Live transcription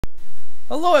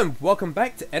Hello and welcome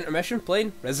back to Intermission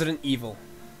playing Resident Evil.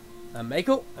 I'm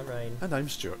Michael. I'm Ryan. And I'm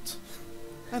Stuart.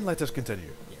 And let us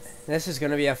continue. Yes. This is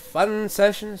going to be a fun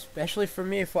session, especially for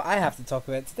me, for what I have to talk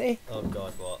about today. Oh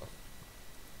god, what?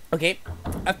 Okay,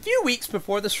 a few weeks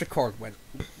before this record went,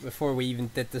 before we even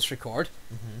did this record,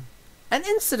 an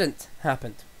incident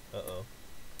happened. Uh-oh.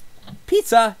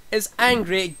 P.E.T.A is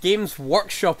angry at Games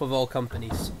Workshop of all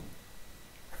companies.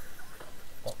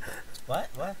 What?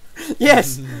 What?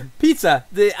 Yes, P.E.T.A,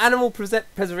 the Animal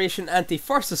Preservation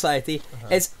Anti-Fur Society,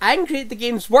 is angry at the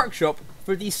Games Workshop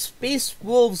for the Space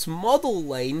Wolves model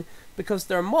line because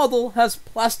their model has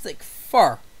plastic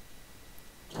fur.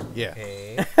 Yeah.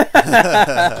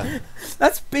 Okay.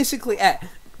 That's basically it.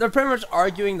 They're pretty much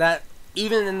arguing that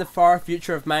even in the far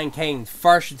future of mankind,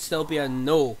 fur should still be a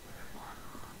no.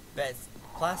 But it's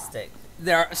plastic.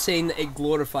 They're saying that it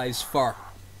glorifies fur.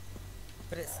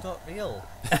 But it's not real.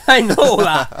 I know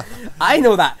that. I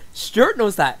know that. Stuart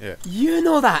knows that. Yeah. You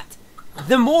know that.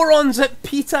 The morons at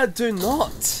P.E.T.A do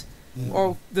not.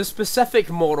 Or the specific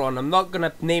moron. I'm not going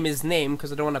to name his name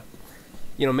because I don't want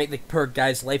to, make the poor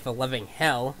guy's life a living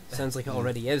hell. Sounds like it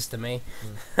already is to me.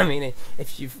 I mean,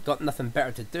 if you've got nothing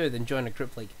better to do than join a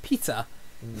group like P.E.T.A.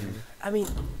 I mean,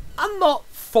 I'm not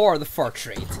for the fur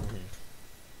trade.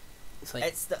 It's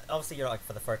like, Obviously you're not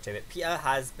for the fur trade, but P.E.T.A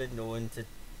has been known to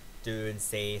do and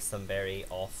say some very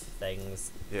off things.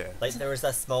 Yeah. Like there was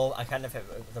a small,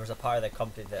 there was a part of the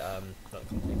company that not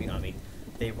company, but you know what I mean.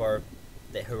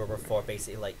 Who were for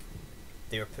basically like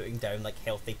they were putting down like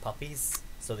healthy puppies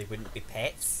so they wouldn't be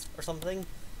pets or something.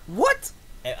 what?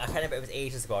 It was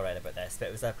ages ago I read about this, but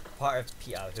it was a part of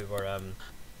P.E.T.A who were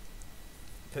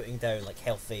putting down like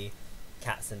healthy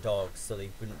cats and dogs so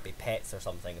they wouldn't be pets or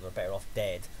something. They were better off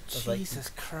dead. Jesus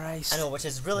Christ. I know, which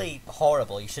is really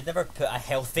horrible. You should never put a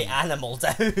healthy animal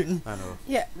down. I know.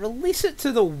 Yeah, release it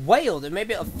to the wild and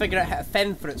maybe it'll figure out how to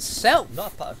fend for itself.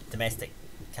 Not a domestic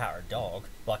cat or dog.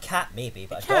 Well, a cat maybe,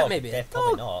 but a Cat dog maybe. probably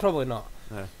Dog, not. Probably not.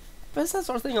 Yeah. But it's that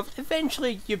sort of thing of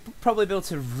eventually you'd probably be able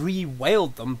to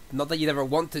re-wild them. Not that you'd ever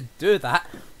want to do that.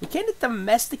 We kind of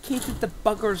domesticated the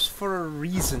buggers for a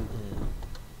reason.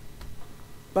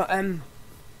 But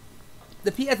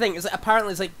the P.E.T.A thing is like,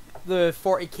 apparently it's like the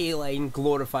 40k line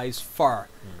glorifies fur.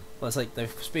 Well, it's like the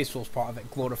Space Wolves part of it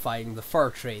glorifying the fur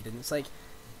trade, and it's like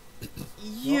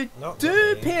you Not do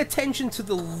really. pay attention to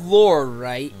the lore,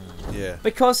 right? Yeah.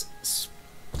 Because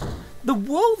the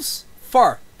wolves'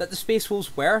 fur that the Space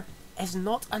Wolves wear is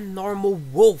not a normal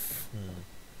wolf.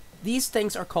 These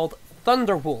things are called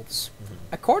Thunder Wolves.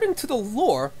 According to the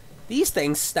lore, these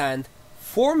things stand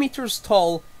 4 meters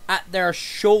tall at their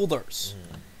shoulders.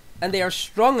 And they are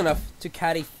strong enough to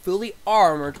carry fully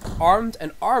armed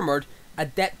and armoured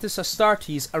Adeptus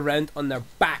Astartes around on their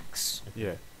backs.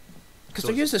 Yeah. Because So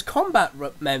they're used as combat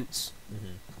mounts.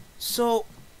 So,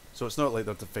 So it's not like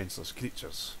they're defenseless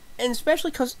creatures. and especially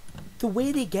because the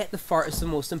way they get the fur is the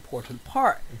most important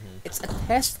part. It's a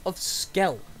test of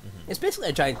skill. It's basically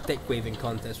a giant dick waving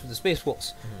contest for the Space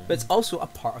Wolves, but it's also a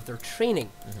part of their training.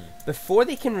 Before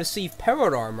they can receive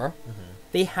power armor,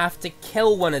 they have to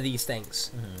kill one of these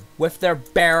things with their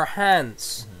bare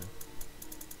hands.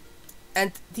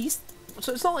 And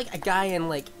so it's not like a guy in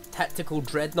like tactical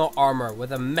dreadnought armor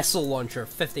with a missile launcher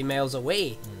 50 miles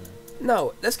away.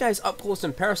 No, this guy's up close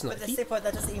and personal. But at the same point,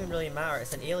 that doesn't even really matter.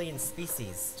 It's an alien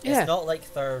species. Yeah. It's not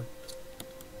like they're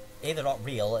A, they're not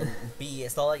real, and B,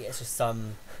 it's not like it's just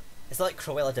some. It's not like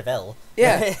Cruella de Vil.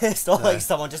 Yeah. It's not like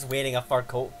someone just wearing a fur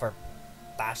coat for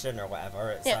fashion or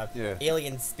whatever. It's Yeah. a Yeah.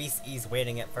 alien species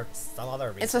wearing it for some other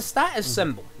reason. It's a status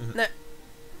symbol. Now,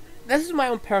 this is my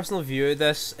own personal view of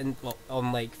this, and well,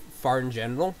 on like fur in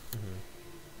general.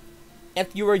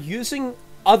 If you are using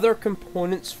other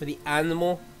components for the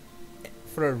animal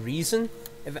for a reason,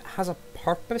 if it has a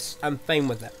purpose, I'm fine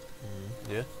with it.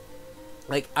 Yeah.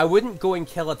 Like, I wouldn't go and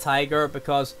kill a tiger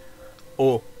because,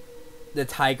 oh, the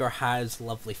tiger has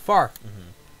lovely fur.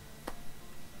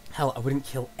 Hell, I wouldn't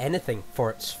kill anything for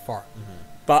its fur.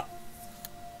 But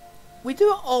we do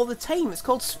it all the time. It's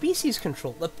called species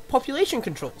control, the population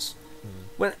controls.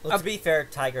 When Well, to be fair,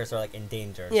 tigers are like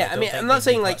endangered. so yeah, I don't mean, think I'm they not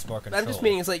saying need like, much more I'm just control.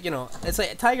 meaning it's like, it's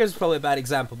like tigers is probably a bad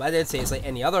example, but I did say it's like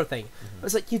any other thing. But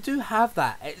it's like you do have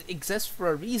that. It exists for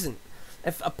a reason.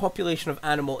 If a population of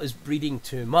animal is breeding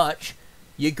too much,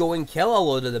 you go and kill a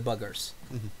load of the buggers.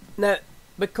 Now,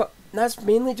 because that's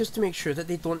mainly just to make sure that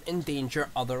they don't endanger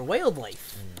other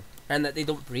wildlife, and that they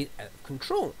don't breed out of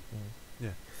control. Yeah.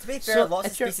 To be fair, So lots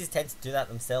of if you're- species tend to do that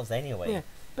themselves anyway. Yeah.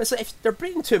 But so if they're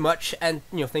breeding too much, and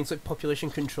things like population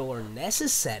control are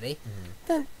necessary,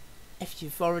 then if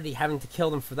you've already having to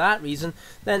kill them for that reason,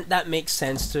 then that makes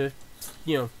sense to,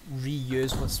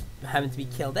 reuse what's having to be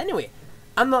killed anyway.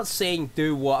 I'm not saying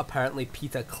do what apparently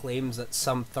P.E.T.A claims that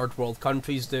some third world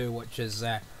countries do, which is,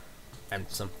 and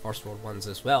some first world ones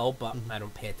as well, but I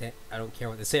don't pay it. I don't care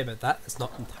what they say about that. It's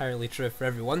not entirely true for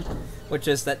everyone, which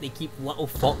is that they keep little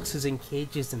foxes in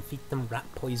cages and feed them rat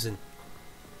poison.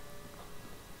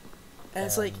 And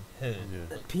it's like, Who?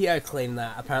 Yeah. P.E.T.A claim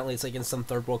that apparently it's like in some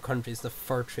third world countries the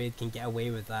fur trade can get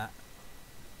away with that.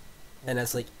 And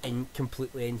it's like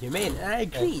completely inhumane. And I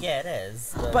agree. Yeah, it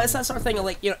is. But it's that sort of thing of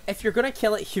like, you know, if you're gonna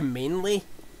kill it humanely,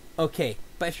 okay.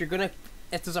 But if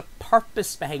there's a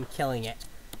purpose behind killing it,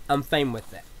 I'm fine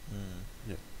with it.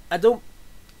 Yeah. I don't.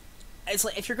 It's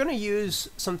like if you're gonna use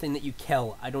something that you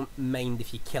kill, I don't mind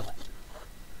if you kill it.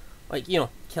 Like, you know,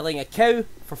 killing a cow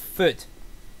for food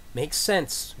makes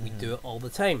sense. We do it all the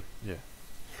time. Yeah.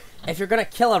 If you're gonna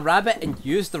kill a rabbit and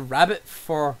use the rabbit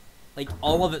for like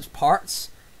all of its parts,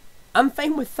 I'm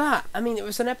fine with that. I mean, it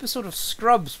was an episode of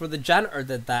Scrubs where the janitor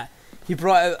did that. He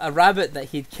brought out a rabbit that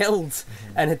he'd killed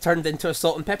and had turned into a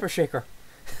salt and pepper shaker.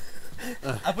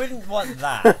 I wouldn't want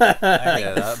that.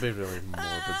 Yeah, that'd be really morbid.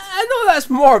 I know that's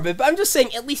morbid, but I'm just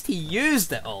saying at least he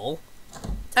used it all.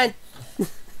 And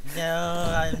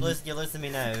No, you're losing me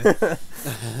now.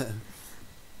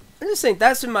 I'm just saying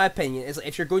that's in my opinion. Is like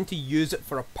if you're going to use it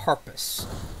for a purpose.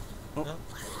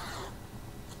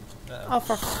 Oh,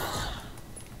 for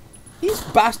these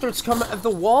bastards come out of the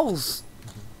walls.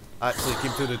 Actually,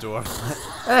 came through the door.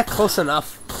 Close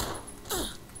enough.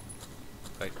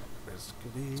 Right, where's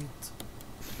grenade?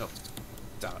 No,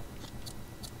 damn it.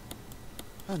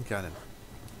 Hand cannon.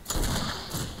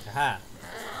 Aha.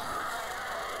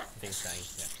 Thing's dying,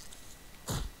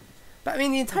 yeah. But I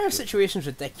mean, the entire situation's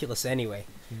ridiculous anyway.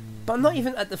 But I'm not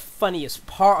even at the funniest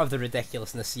part of the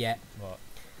ridiculousness yet. What?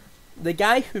 The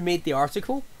guy who made the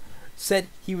article said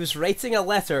he was writing a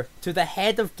letter to the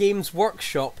head of Games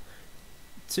Workshop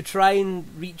to try and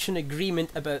reach an agreement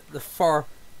about the fur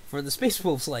for the Space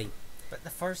Wolves line. But the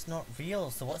fur's not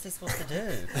real, so what's he supposed to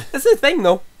do? That's the thing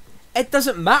though. It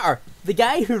doesn't matter. The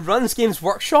guy who runs Games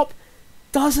Workshop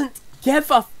doesn't give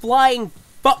a flying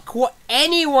fuck what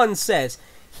anyone says.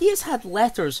 He has had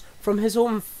letters from his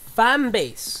own fan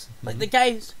base. Like the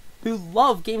guys who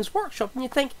love Games Workshop, and you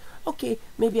think, okay,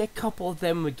 maybe a couple of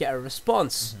them would get a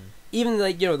response. Even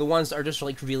like, you know, the ones that are just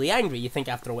like really angry, you think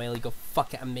after a while you go,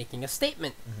 fuck it, I'm making a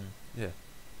statement. Yeah.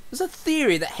 There's a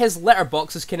theory that his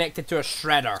letterbox is connected to a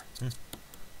shredder.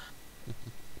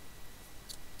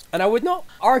 And I would not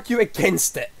argue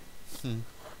against it.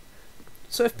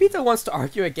 So if P.E.T.A wants to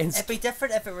argue against It'd be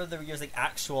different if it were they were using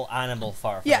actual animal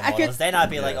fur for Yeah, the I could- models. Then I'd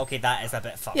be like, okay, that is a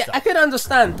bit fucked yeah, up. I could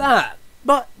understand that,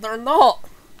 but they're not.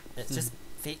 It's just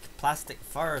fake plastic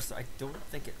fur, so I don't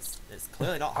think it's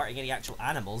clearly not hurting any actual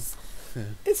animals.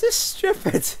 It's just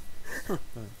stupid.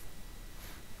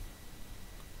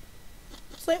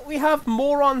 It's like we have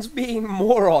morons being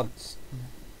morons.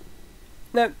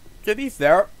 Now, to be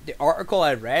fair, the article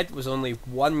I read was only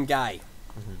one guy.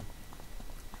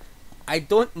 I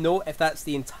don't know if that's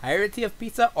the entirety of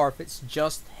P.E.T.A or if it's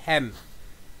just him.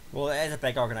 Well, it is a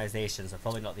big organisation, so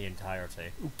probably not the entirety.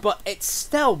 But it's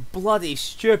still bloody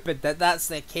stupid that that's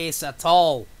the case at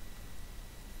all.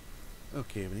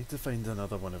 Okay, we need to find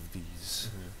another one of these.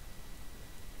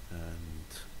 And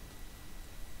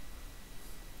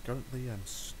currently I'm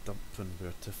stumped on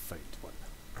where to find one.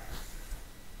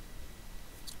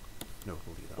 No,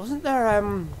 we'll leave that. Wasn't there,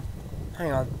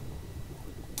 hang on.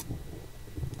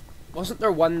 Wasn't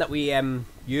there one that we,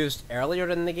 used earlier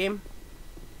in the game?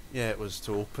 Yeah, it was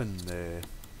to open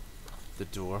the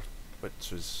door, which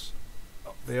was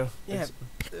up there. Yeah,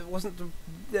 it wasn't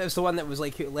the... It was the one that was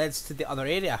like, it leads to the other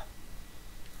area.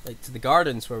 Like, to the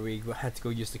gardens where we had to go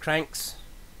use the cranks.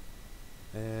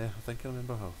 I think I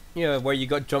remember how. You know, where you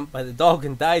got jumped by the dog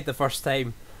and died the first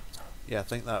time. Yeah, I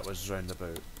think that was round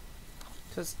about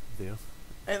Because there.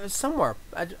 it was somewhere.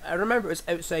 I remember it was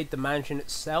outside the mansion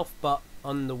itself, but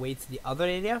on the way to the other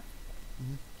area.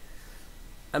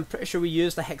 I'm pretty sure we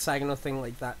used a hexagonal thing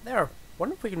like that there.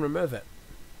 Wonder if we can remove it.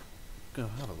 Go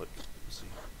have a look. See.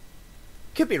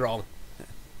 Could be wrong.